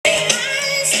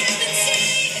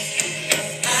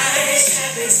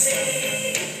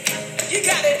You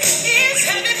got it. Is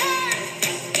heaven heard?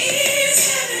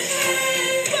 Is heaven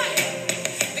heard? What?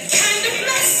 The kind of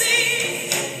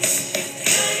blessing.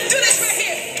 Do this right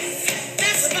here.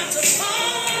 That's about to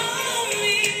fall on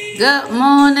me. Good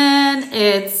morning.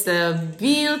 It's a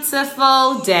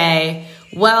beautiful day.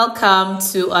 Welcome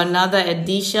to another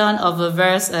edition of A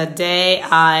Verse a Day.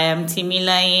 I am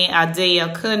Timilayi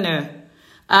Adeyakunu.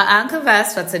 Our anchor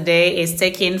verse for today is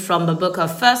taken from the book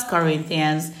of 1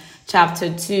 Corinthians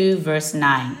chapter 2 verse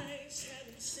 9.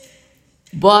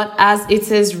 But as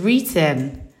it is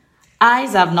written,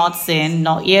 eyes have not seen,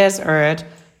 nor ears heard,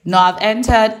 nor have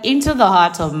entered into the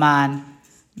heart of man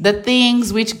the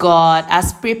things which God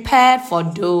has prepared for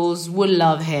those who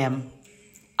love him.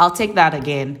 I'll take that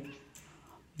again.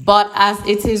 But as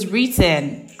it is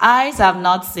written, eyes have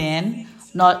not seen,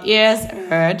 nor ears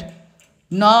heard,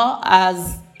 nor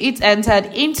has it entered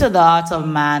into the heart of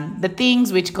man the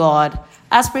things which God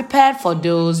has prepared for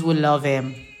those who love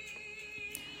him.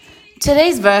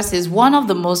 Today's verse is one of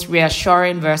the most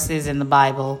reassuring verses in the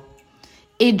Bible.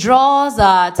 It draws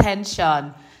our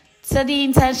attention to the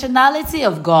intentionality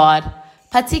of God,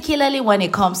 particularly when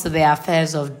it comes to the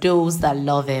affairs of those that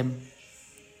love him.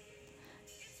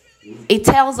 It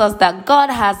tells us that God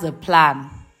has a plan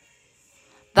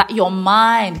that your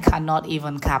mind cannot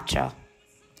even capture.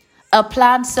 A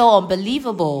plan so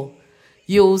unbelievable,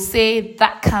 you'll say,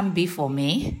 that can't be for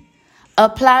me. A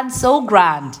plan so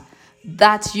grand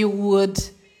that you would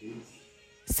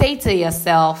say to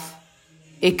yourself,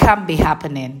 it can't be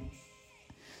happening.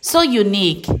 So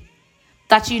unique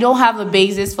that you don't have a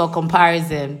basis for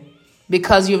comparison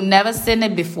because you've never seen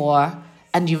it before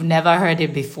and you've never heard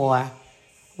it before.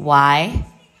 Why?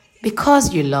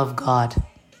 Because you love God.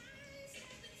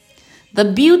 The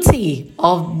beauty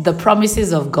of the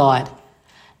promises of God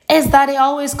is that it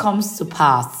always comes to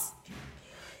pass.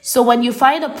 So when you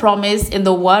find a promise in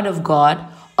the Word of God,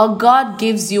 or God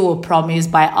gives you a promise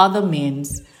by other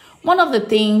means, one of the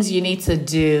things you need to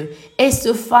do is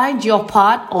to find your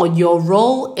part or your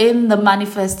role in the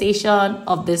manifestation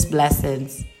of these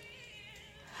blessings.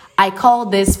 I call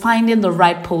this finding the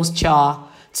right posture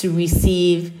to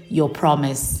receive your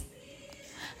promise.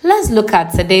 Let's look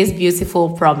at today's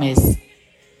beautiful promise.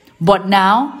 But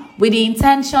now, with the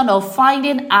intention of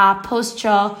finding our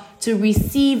posture to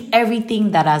receive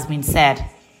everything that has been said.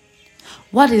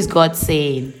 What is God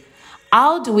saying?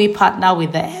 How do we partner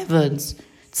with the heavens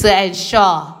to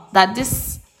ensure that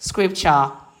this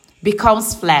scripture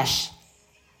becomes flesh,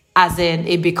 as in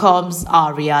it becomes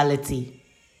our reality?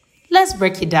 Let's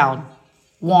break it down.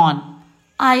 1,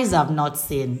 eyes have not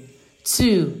seen.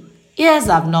 2, ears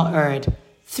have not heard.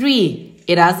 3,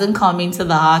 it hasn't come into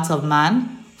the heart of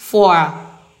man. 4,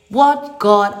 what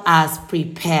God has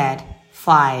prepared.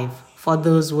 5, for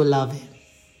those who love him.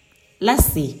 Let's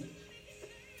see.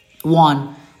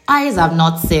 1, eyes have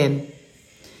not seen.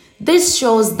 This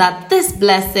shows that this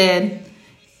blessing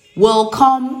will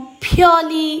come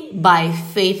purely by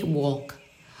faith walk.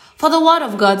 For the word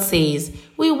of God says,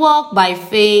 we walk by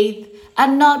faith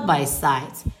and not by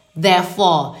sight.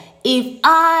 Therefore, if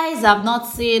eyes have not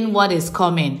seen what is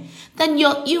coming, then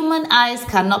your human eyes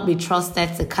cannot be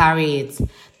trusted to carry it.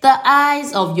 The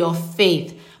eyes of your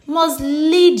faith must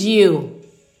lead you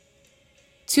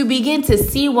to begin to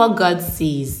see what God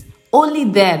sees. Only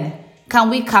then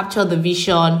can we capture the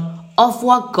vision of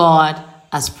what God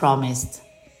has promised.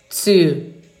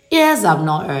 2, ears have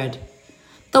not heard.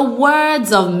 The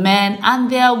words of men and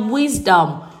their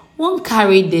wisdom won't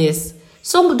carry this.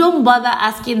 So don't bother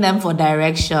asking them for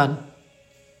direction.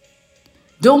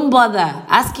 Don't bother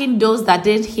asking those that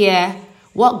didn't hear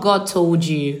what God told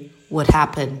you would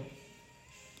happen.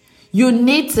 You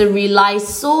need to rely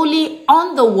solely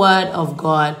on the word of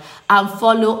God and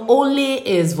follow only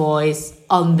his voice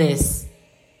on this.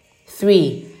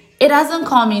 3, it hasn't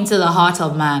come into the heart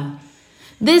of man.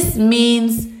 This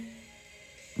means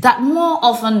that more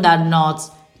often than not,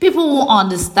 people won't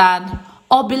understand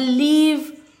or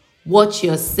believe what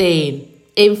you're saying.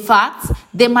 In fact,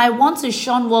 they might want to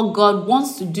shun what God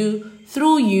wants to do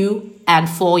through you and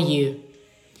for you.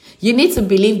 You need to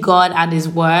believe God and his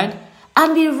word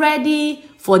and be ready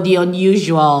for the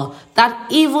unusual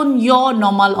that even your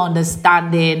normal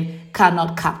understanding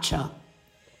cannot capture.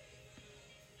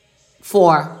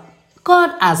 4,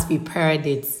 God has prepared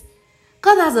it.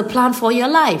 God has a plan for your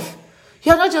life.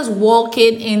 You're not just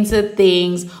walking into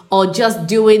things or just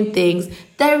doing things.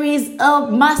 There is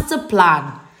a master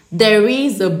plan. There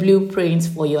is a blueprint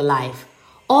for your life.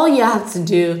 All you have to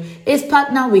do is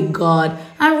partner with God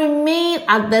and remain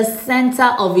at the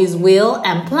center of his will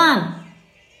and plan.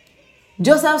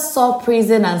 Joseph saw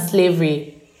prison and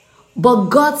slavery, but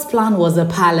God's plan was a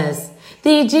palace.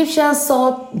 The Egyptians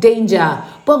saw danger,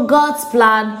 but God's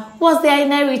plan was their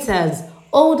inheritance.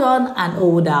 Hold on and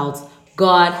hold out.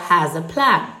 God has a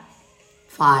plan.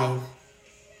 5.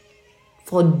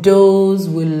 For those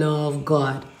who love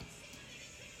God.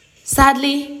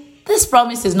 Sadly, this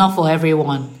promise is not for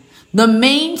everyone. The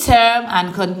main term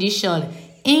and condition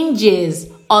hinges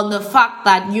on the fact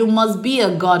that you must be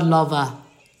a God lover.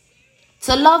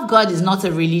 To love God is not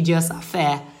a religious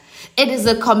affair. It is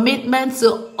a commitment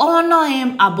to honor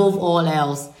Him above all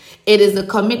else. It is a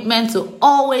commitment to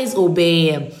always obey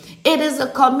Him. It is a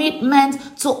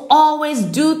commitment to always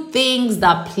do things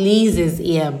that pleases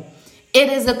Him. It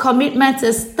is a commitment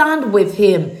to stand with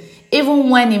Him, even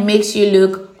when it makes you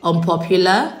look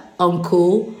unpopular,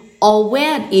 uncool, or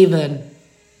weird even.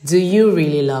 Do you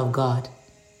really love God?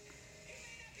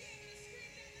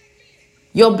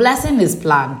 Your blessing is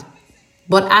planned,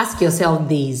 but ask yourself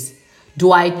these.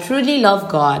 Do I truly love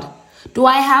God? Do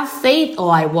I have faith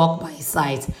or I walk by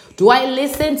sight? Do I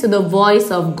listen to the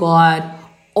voice of God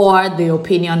or the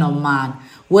opinion of man?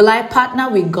 Will I partner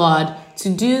with God to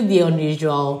do the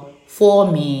unusual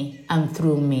for me and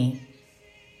through me?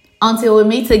 Until we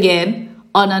meet again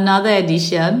on another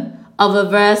edition of A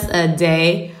Verse a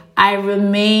Day, I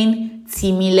remain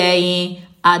Timileyin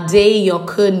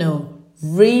Adeyokunu.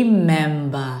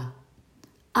 Remember,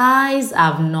 eyes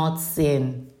have not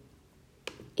seen,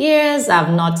 ears have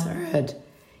not heard.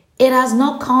 It has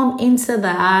not come into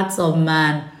the hearts of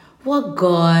man what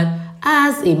God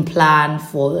has in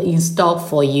stock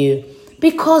for you,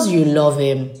 because you love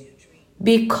Him.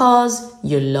 Because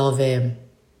you love Him.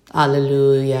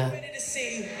 Hallelujah. Ready to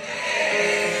see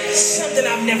something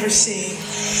I've never seen.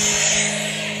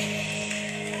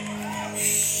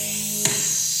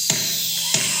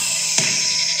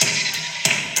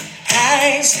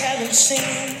 Eyes haven't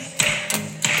seen,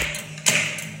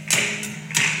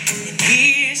 and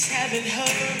ears haven't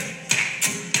heard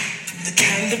the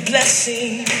kind of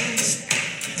blessings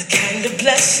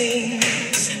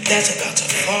that's about to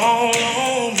fall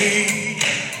on me.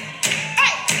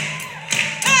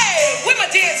 Hey, where my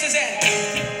dancers at?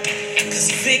 'Cause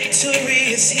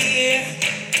victory is here.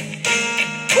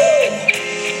 Woo!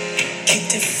 Kick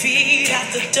their feet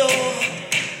out the door.